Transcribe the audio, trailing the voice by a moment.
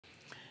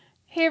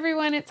Hey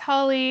everyone, it's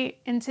Holly.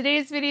 In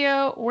today's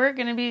video, we're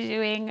going to be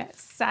doing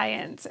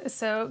science.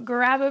 So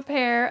grab a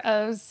pair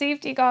of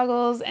safety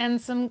goggles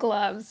and some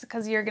gloves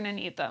because you're going to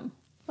need them.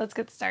 Let's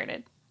get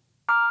started.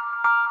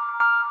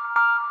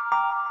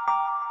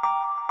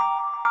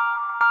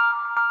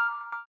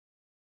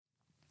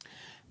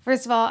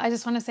 First of all, I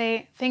just want to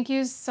say thank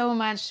you so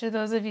much to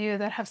those of you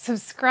that have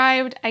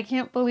subscribed. I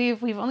can't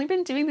believe we've only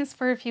been doing this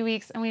for a few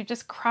weeks and we've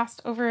just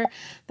crossed over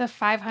the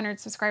 500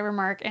 subscriber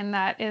mark, and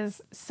that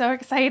is so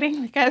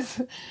exciting because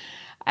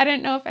I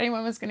didn't know if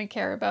anyone was going to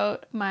care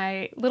about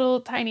my little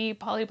tiny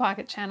Polly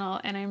Pocket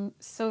channel, and I'm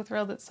so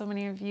thrilled that so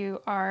many of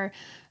you are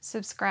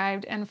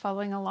subscribed and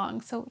following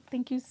along. So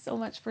thank you so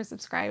much for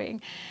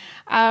subscribing.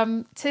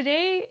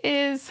 Today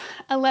is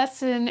a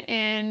lesson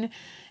in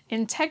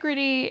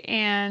integrity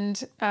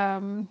and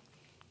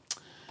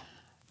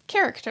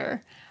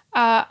character.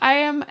 I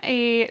am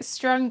a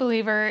strong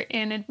believer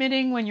in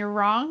admitting when you're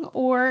wrong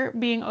or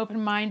being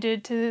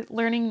open-minded to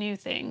learning new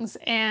things.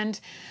 And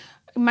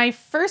my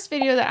first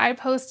video that I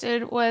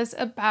posted was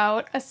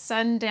about a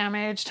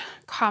sun-damaged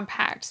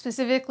compact.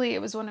 Specifically,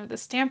 it was one of the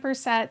stamper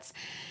sets,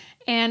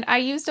 and I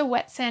used a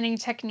wet sanding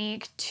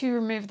technique to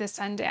remove the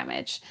sun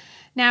damage.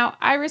 Now,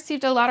 I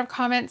received a lot of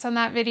comments on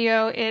that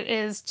video. It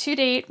is, to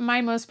date,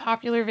 my most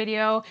popular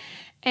video,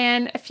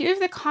 and a few of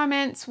the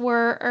comments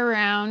were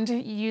around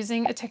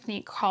using a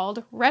technique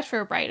called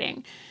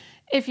retrobrighting.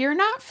 If you're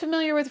not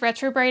familiar with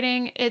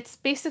retrobrighting, it's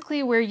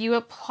basically where you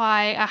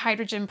apply a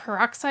hydrogen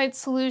peroxide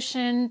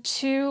solution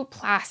to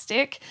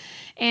plastic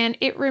and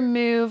it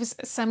removes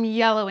some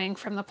yellowing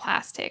from the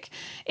plastic.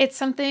 It's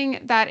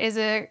something that is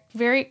a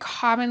very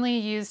commonly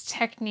used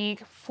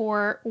technique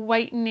for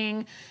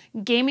whitening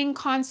gaming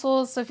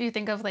consoles. So if you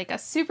think of like a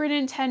Super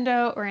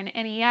Nintendo or an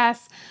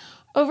NES,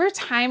 over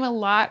time, a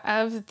lot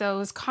of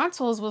those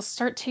consoles will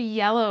start to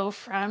yellow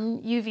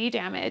from UV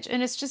damage.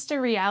 And it's just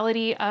a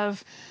reality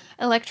of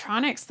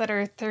electronics that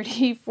are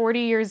 30, 40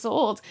 years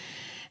old.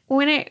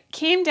 When it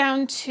came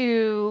down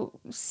to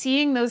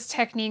seeing those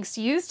techniques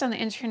used on the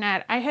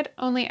internet, I had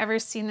only ever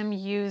seen them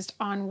used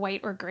on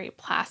white or gray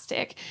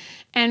plastic.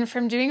 And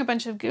from doing a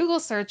bunch of Google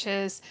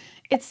searches,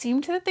 it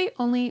seemed that they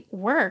only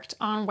worked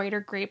on white or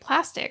gray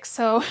plastic.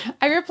 So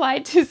I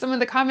replied to some of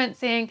the comments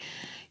saying,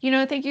 you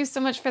know, thank you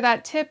so much for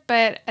that tip,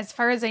 but as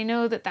far as I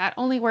know, that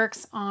only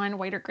works on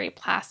white or gray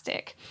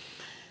plastic.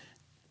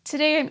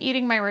 Today I'm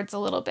eating my words a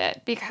little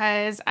bit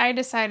because I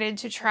decided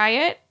to try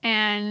it,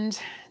 and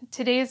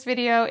today's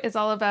video is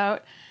all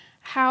about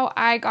how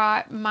I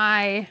got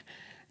my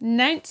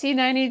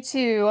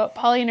 1992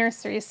 Polly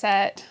Nursery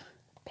set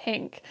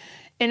pink.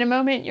 In a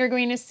moment, you're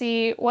going to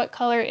see what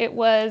color it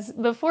was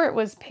before it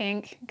was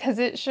pink, because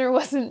it sure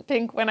wasn't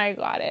pink when I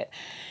got it.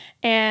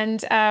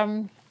 And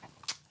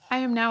I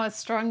am now a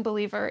strong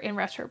believer in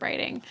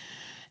retrobrighting.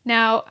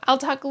 Now, I'll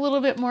talk a little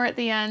bit more at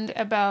the end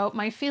about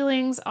my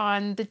feelings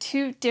on the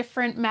two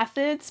different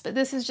methods, but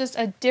this is just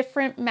a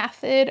different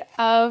method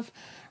of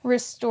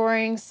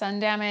restoring sun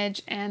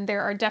damage, and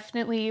there are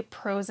definitely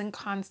pros and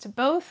cons to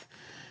both.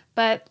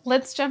 But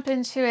let's jump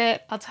into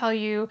it. I'll tell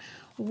you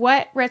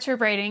what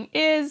retrobrighting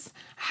is,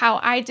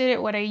 how I did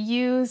it, what I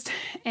used,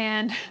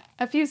 and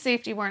a few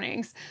safety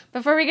warnings.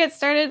 Before we get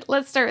started,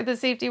 let's start with the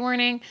safety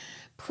warning.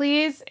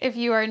 Please, if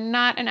you are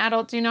not an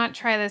adult, do not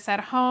try this at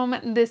home.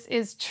 This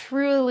is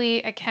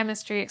truly a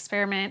chemistry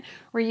experiment.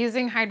 We're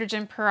using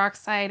hydrogen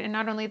peroxide, and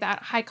not only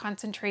that, high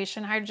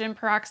concentration hydrogen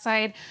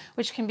peroxide,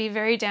 which can be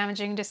very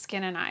damaging to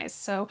skin and eyes.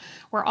 So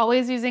we're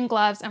always using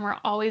gloves and we're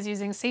always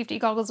using safety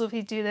goggles if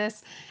we do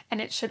this, and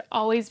it should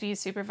always be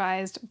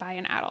supervised by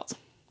an adult.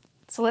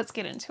 So let's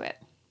get into it.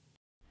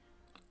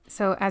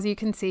 So as you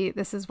can see,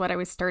 this is what I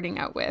was starting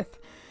out with.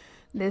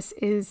 This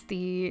is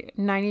the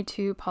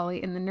 92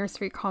 Polly in the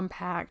Nursery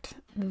Compact.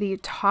 The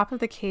top of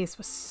the case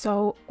was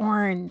so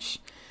orange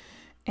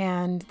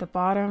and the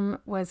bottom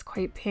was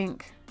quite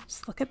pink.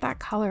 Just look at that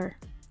color.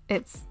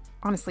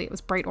 Honestly, it was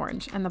bright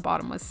orange and the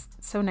bottom was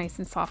so nice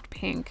and soft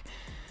pink.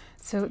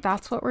 So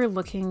that's what we're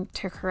looking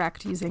to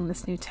correct using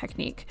this new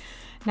technique.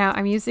 Now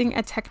I'm using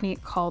a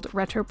technique called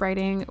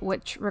retrobrighting,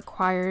 which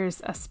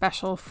requires a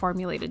special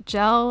formulated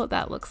gel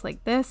that looks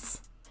like this.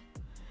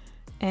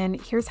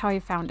 And here's how I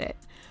found it.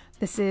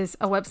 This is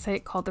a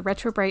website called the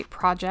RETROBRITE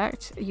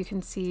project. You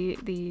can see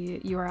the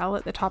URL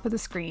at the top of the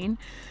screen,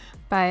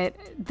 but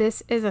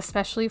this is a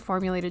specially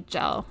formulated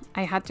gel.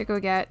 I had to go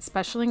get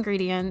special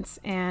ingredients,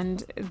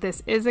 and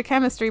this is a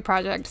chemistry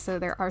project, so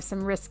there are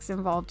some risks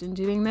involved in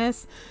doing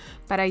this,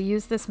 but I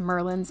used this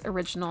Merlin's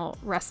original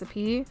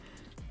recipe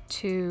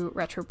to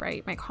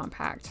retrobrite my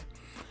compact.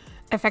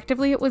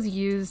 Effectively, it was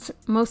used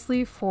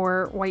mostly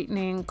for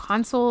whitening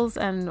consoles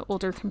and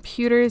older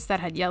computers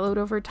that had yellowed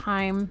over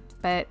time,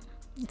 but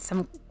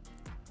some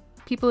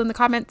people in the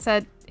comments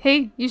said,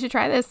 hey, you should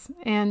try this.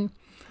 And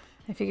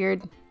I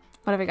figured,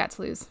 what have I got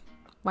to lose?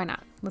 Why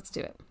not? Let's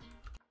do it.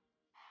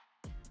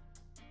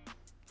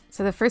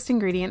 So the first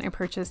ingredient I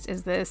purchased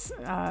is this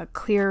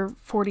clear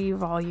 40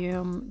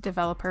 volume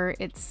developer.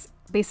 It's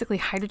basically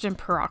hydrogen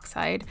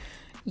peroxide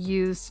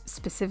used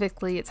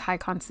specifically. It's high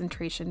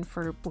concentration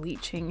for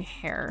bleaching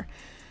hair.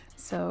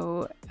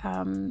 So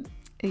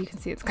you can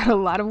see it's got a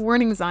lot of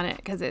warnings on it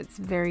because it's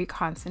very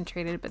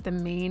concentrated, but the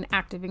main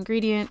active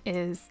ingredient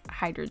is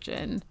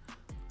hydrogen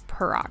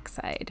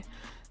peroxide.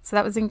 So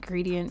that was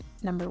ingredient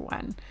number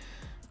 1.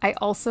 I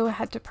also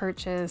had to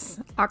purchase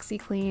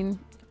OxyClean,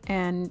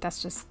 and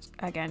that's just,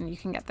 again, you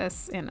can get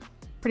this in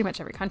pretty much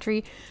every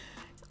country.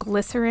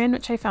 Glycerin,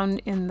 which I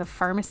found in the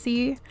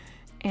pharmacy,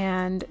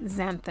 and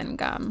Xanthan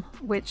Gum,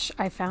 which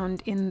I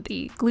found in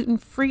the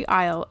gluten-free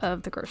aisle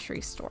of the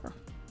grocery store.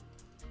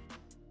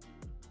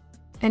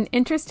 An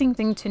interesting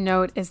thing to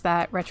note is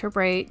that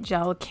RETROBRITE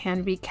gel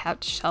can be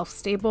kept shelf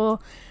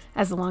stable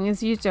as long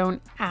as you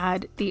don't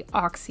add the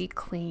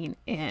OxyClean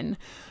in,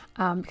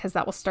 because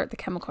that will start the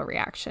chemical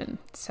reaction.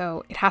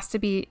 So it has to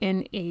be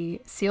in a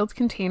sealed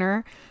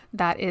container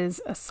that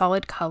is a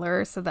solid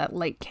color so that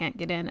light can't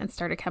get in and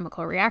start a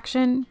chemical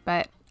reaction.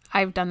 But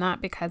I've done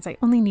that because I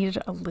only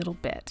needed a little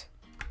bit.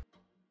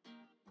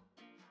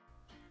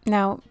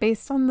 Now,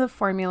 based on the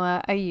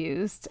formula I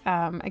used,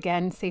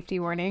 again, safety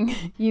warning,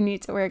 you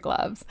need to wear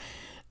gloves.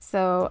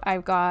 So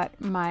I've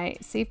got my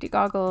safety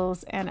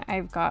goggles and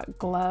I've got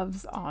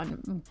gloves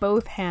on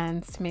both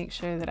hands to make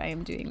sure that I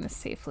am doing this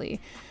safely.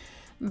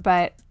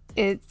 But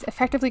it's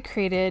effectively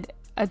created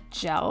a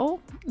gel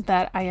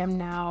that I am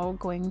now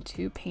going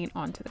to paint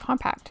onto the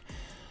compact.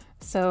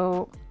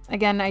 So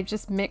again, I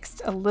just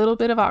mixed a little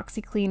bit of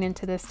OxyClean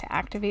into this to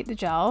activate the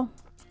gel.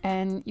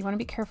 And you want to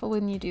be careful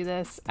when you do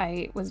this.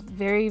 I was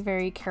very,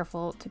 very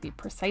careful to be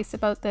precise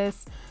about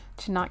this,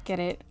 to not get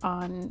it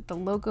on the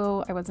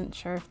logo. I wasn't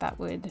sure if that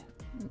would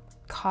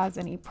cause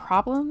any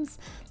problems.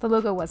 The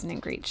logo wasn't in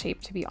great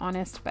shape, to be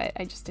honest, but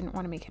I just didn't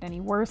want to make it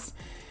any worse.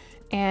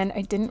 And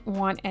I didn't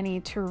want any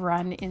to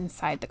run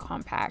inside the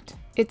compact.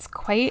 It's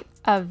quite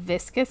a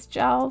viscous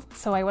gel,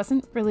 so I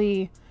wasn't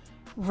really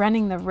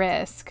running the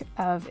risk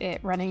of it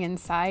running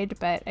inside.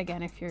 But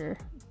again, if you're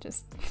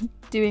just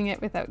doing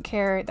it without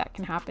care, that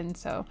can happen.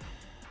 So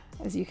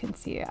as you can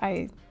see,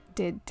 I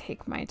did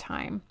take my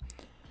time.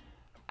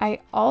 I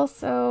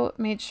also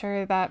made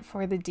sure that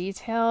for the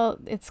detail,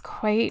 it's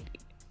quite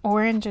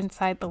orange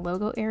inside the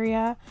logo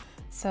area.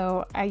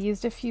 So I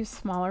used a few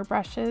smaller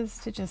brushes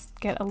to just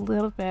get a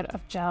little bit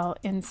of gel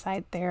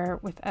inside there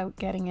without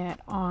getting it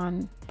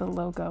on the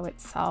logo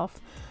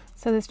itself.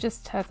 So this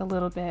just took a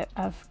little bit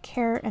of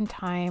care and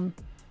time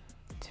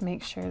to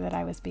make sure that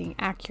I was being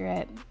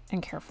accurate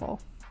and careful.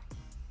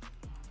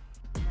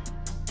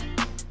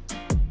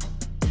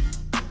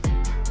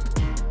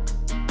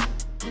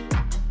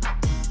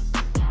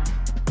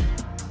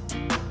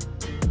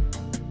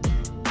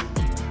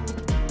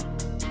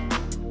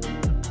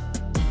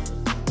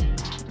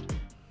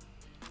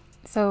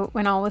 So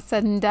when all was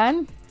said and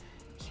done,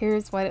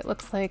 here's what it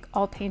looks like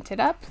all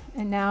painted up,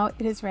 and now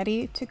it is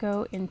ready to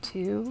go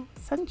into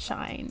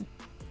sunshine.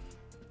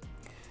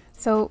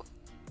 So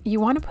you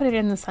want to put it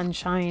in the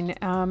sunshine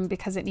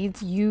because it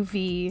needs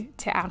UV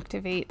to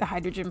activate the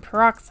hydrogen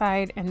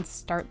peroxide and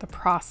start the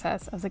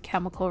process of the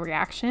chemical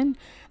reaction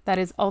that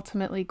is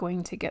ultimately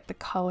going to get the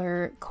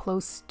color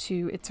close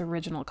to its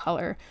original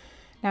color.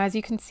 Now, as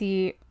you can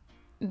see,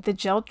 the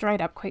gel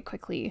dried up quite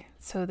quickly,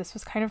 so this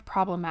was kind of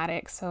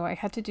problematic. So I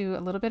had to do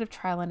a little bit of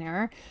trial and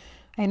error.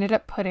 I ended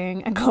up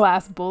putting a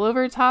glass bowl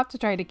over top to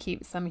try to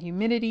keep some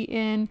humidity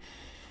in,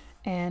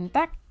 and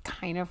that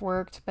kind of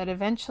worked, but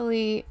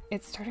eventually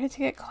it started to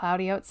get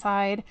cloudy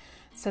outside.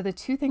 So the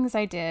two things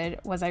I did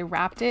was I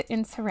wrapped it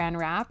in saran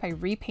wrap, I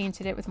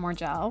repainted it with more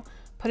gel,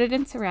 put it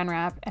in saran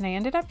wrap, and I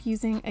ended up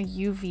using a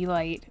UV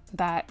light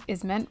that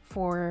is meant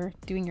for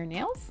doing your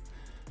nails,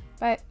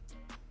 but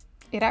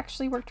it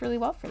actually worked really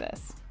well for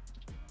this.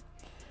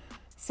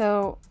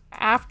 So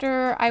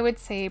after, I would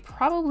say,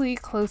 probably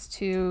close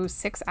to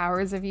 6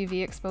 hours of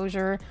UV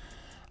exposure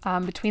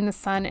between the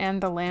sun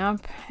and the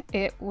lamp,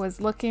 it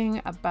was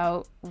looking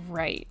about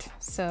right.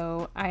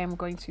 So I am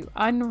going to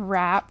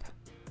unwrap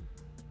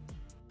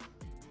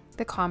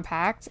the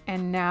compact,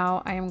 and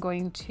now I am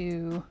going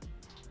to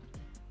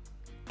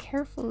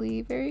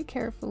carefully, very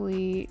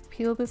carefully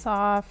peel this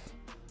off,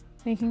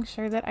 making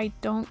sure that I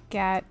don't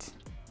get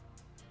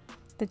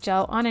the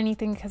gel on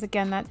anything, because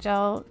again, that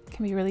gel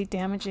can be really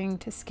damaging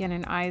to skin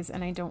and eyes,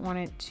 and I don't want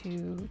it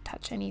to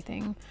touch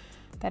anything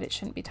that it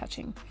shouldn't be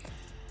touching.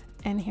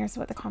 And here's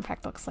what the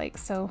compact looks like.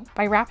 So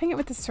by wrapping it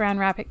with the saran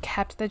wrap, it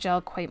kept the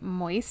gel quite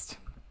moist,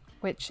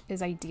 which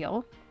is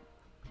ideal.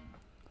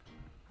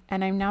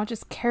 And I'm now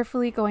just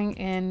carefully going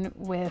in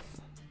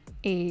with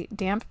a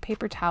damp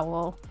paper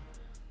towel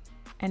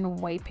and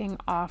wiping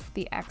off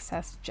the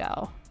excess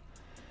gel.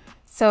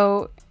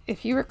 So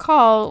if you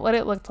recall what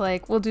it looked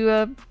like, we'll do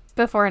a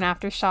before and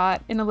after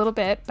shot in a little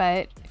bit,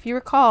 but if you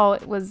recall,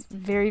 it was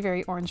very,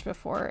 very orange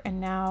before,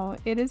 and now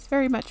it is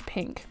very much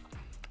pink.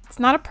 It's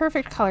not a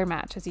perfect color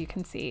match, as you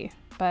can see,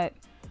 but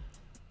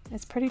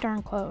it's pretty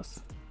darn close.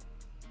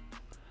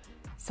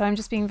 So I'm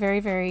just being very,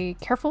 very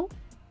careful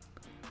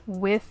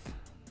with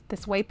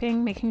this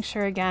wiping, making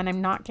sure, again,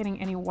 I'm not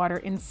getting any water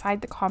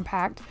inside the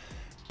compact.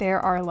 There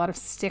are a lot of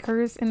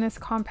stickers in this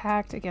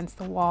compact against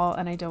the wall,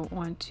 and I don't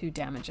want to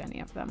damage any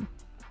of them.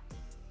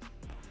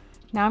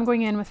 Now I'm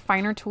going in with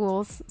finer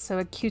tools, so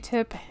a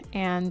Q-tip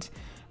and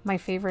my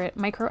favorite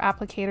micro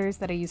applicators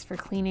that I use for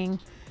cleaning,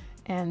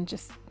 and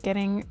just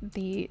getting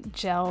the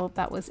gel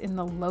that was in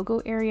the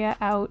logo area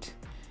out.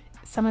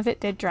 Some of it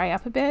did dry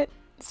up a bit,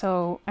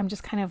 so I'm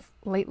just kind of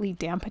lightly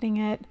dampening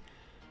it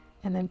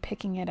and then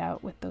picking it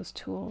out with those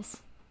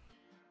tools.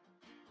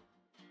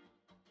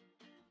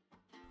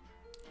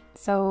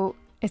 So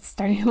it's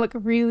starting to look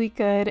really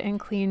good and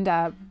cleaned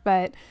up,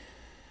 but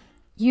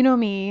you know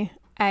me,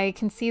 I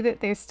can see that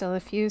there's still a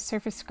few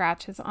surface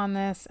scratches on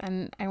this,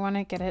 and I want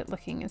to get it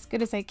looking as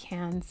good as I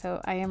can, so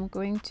I am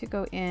going to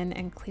go in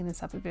and clean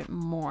this up a bit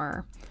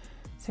more.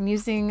 So I'm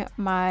using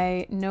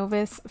my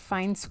Novus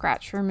Fine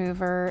Scratch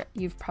Remover.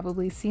 You've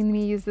probably seen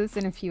me use this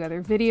in a few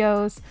other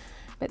videos,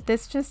 but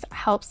this just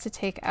helps to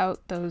take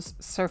out those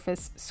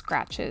surface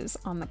scratches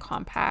on the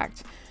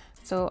compact.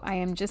 So I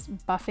am just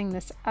buffing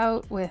this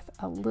out with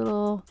a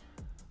little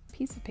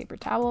piece of paper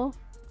towel.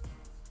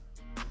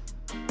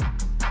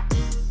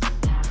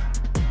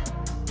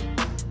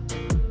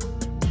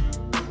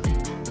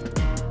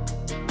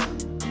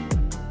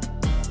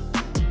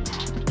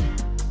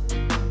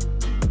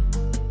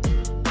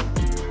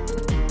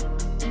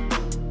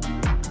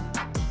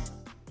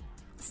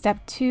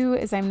 Step 2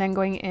 is I'm then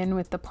going in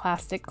with the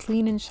plastic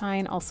Clean and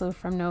Shine, also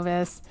from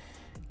Novus,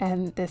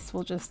 and this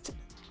will just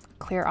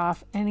clear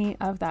off any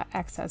of that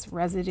excess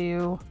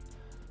residue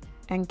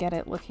and get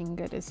it looking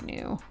good as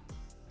new.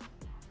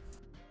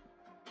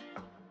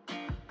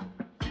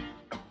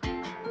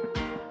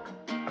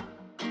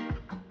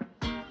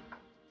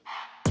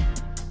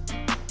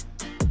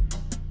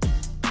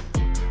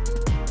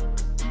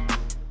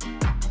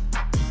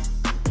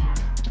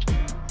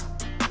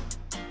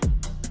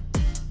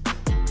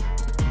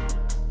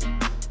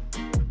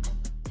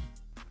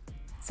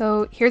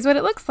 So here's what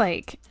it looks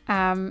like.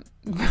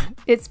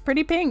 It's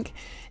pretty pink.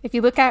 If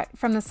you look at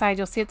from the side,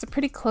 you'll see it's a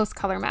pretty close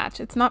color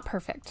match. It's not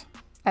perfect.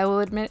 I will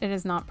admit it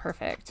is not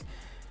perfect.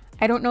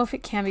 I don't know if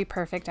it can be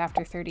perfect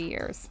after 30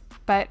 years,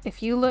 but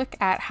if you look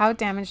at how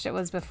damaged it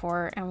was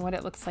before and what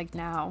it looks like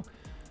now,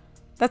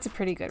 that's a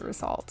pretty good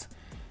result.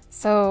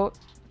 So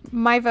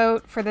my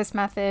vote for this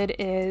method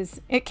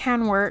is it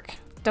can work.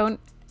 Don't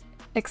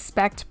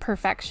expect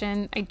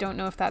perfection. I don't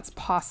know if that's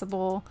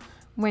possible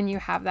when you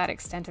have that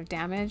extent of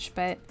damage,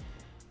 but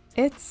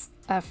it's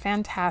a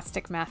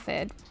fantastic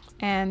method.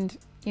 And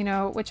you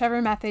know,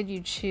 whichever method you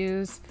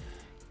choose,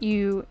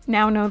 you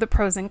now know the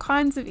pros and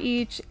cons of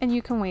each, and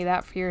you can weigh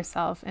that for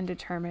yourself and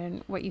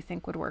determine what you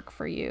think would work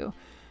for you.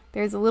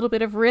 There's a little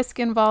bit of risk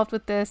involved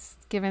with this,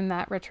 given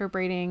that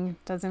retrobraiding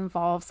does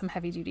involve some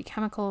heavy duty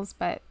chemicals,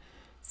 but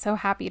so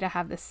happy to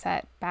have this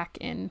set back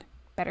in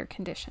better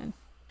condition.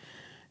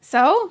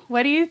 So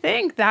what do you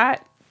think?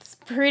 That's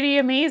pretty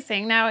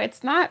amazing. Now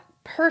it's not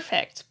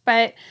perfect,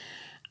 but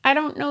I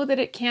don't know that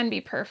it can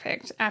be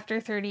perfect after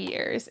 30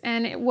 years,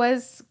 and it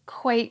was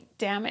quite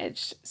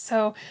damaged.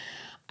 So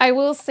I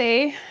will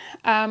say,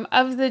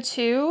 of the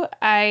two,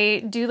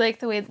 I do like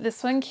the way that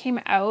this one came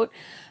out.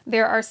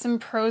 There are some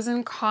pros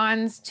and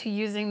cons to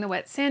using the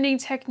wet sanding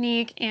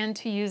technique and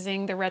to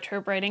using the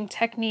retrobrighting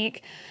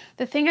technique.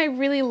 The thing I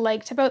really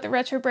liked about the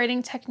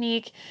retrobrighting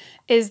technique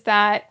is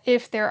that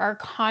if there are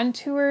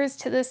contours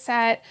to the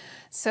set,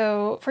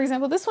 so for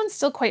example, this one's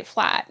still quite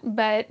flat,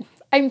 but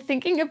I'm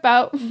thinking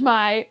about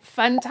my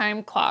fun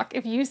time clock.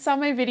 If you saw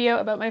my video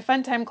about my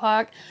fun time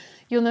clock,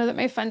 you'll know that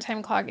my fun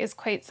time clock is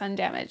quite sun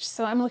damaged.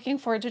 So I'm looking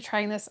forward to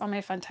trying this on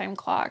my fun time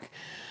clock.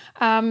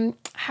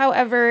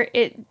 However,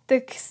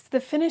 the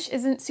finish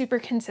isn't super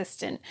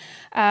consistent.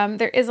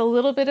 There is a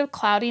little bit of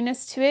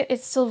cloudiness to it.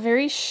 It's still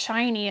very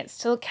shiny. It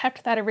still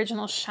kept that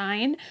original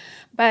shine,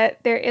 but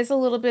there is a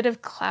little bit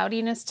of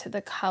cloudiness to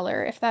the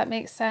color, if that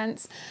makes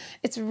sense.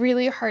 It's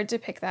really hard to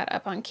pick that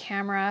up on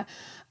camera.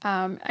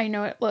 I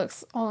know it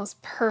looks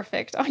almost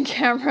perfect on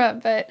camera,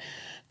 but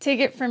take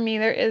it from me,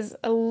 there is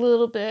a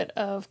little bit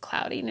of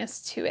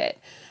cloudiness to it.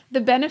 The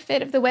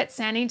benefit of the wet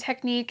sanding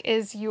technique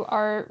is you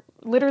are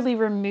literally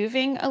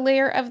removing a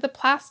layer of the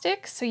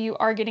plastic, so you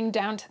are getting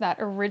down to that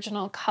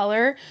original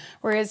color,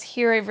 whereas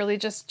here I've really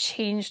just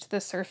changed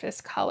the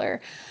surface color.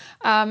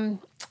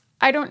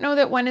 I don't know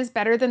that one is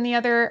better than the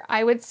other.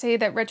 I would say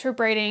that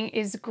retrobrighting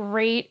is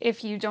great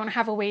if you don't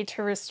have a way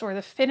to restore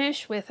the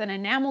finish with an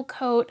enamel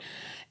coat.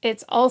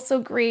 It's also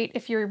great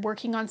if you're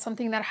working on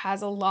something that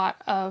has a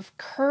lot of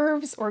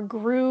curves or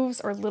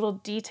grooves or little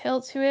detail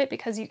to it,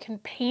 because you can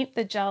paint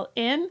the gel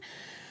in.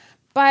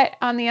 But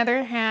on the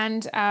other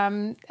hand,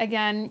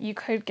 again, you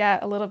could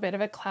get a little bit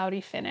of a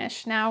cloudy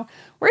finish. Now,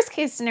 worst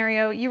case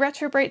scenario, you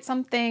retrobrite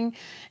something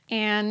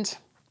and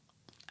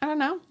I don't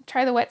know,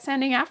 try the wet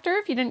sanding after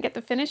if you didn't get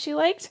the finish you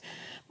liked.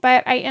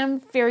 But I am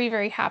very,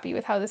 very happy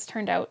with how this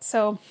turned out.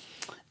 So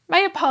my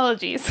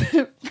apologies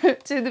to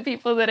the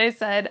people that I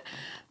said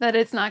that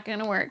it's not going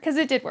to work, because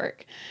it did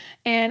work.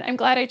 And I'm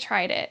glad I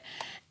tried it.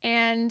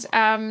 And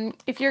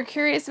if you're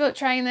curious about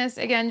trying this,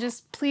 again,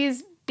 just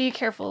please be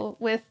careful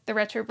with the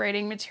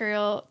retrobrighting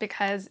material,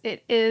 because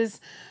it is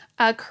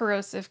a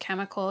corrosive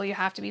chemical. You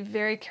have to be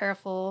very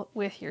careful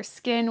with your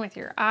skin, with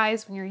your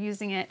eyes when you're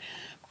using it.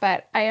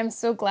 but I am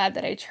so glad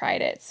that I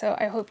tried it. So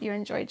I hope you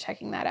enjoyed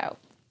checking that out.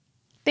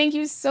 Thank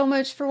you so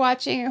much for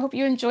watching. I hope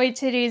you enjoyed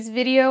today's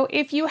video.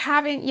 If you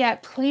haven't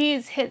yet,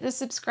 please hit the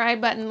subscribe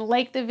button,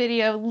 like the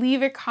video,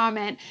 leave a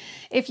comment.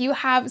 If you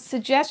have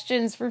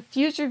suggestions for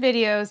future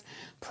videos,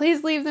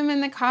 please leave them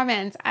in the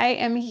comments. I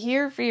am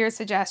here for your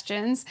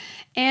suggestions.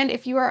 And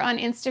if you are on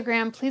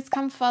Instagram, please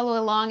come follow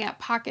along at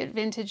Pocket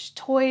Vintage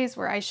Toys,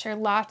 where I share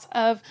lots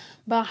of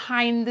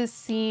behind the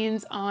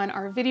scenes on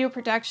our video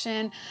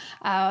production,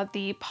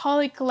 the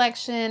Poly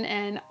collection,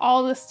 and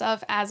all the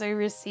stuff as I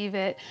receive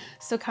it.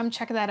 So come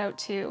check that out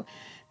too.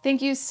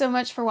 Thank you so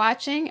much for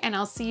watching, and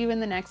I'll see you in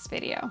the next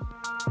video.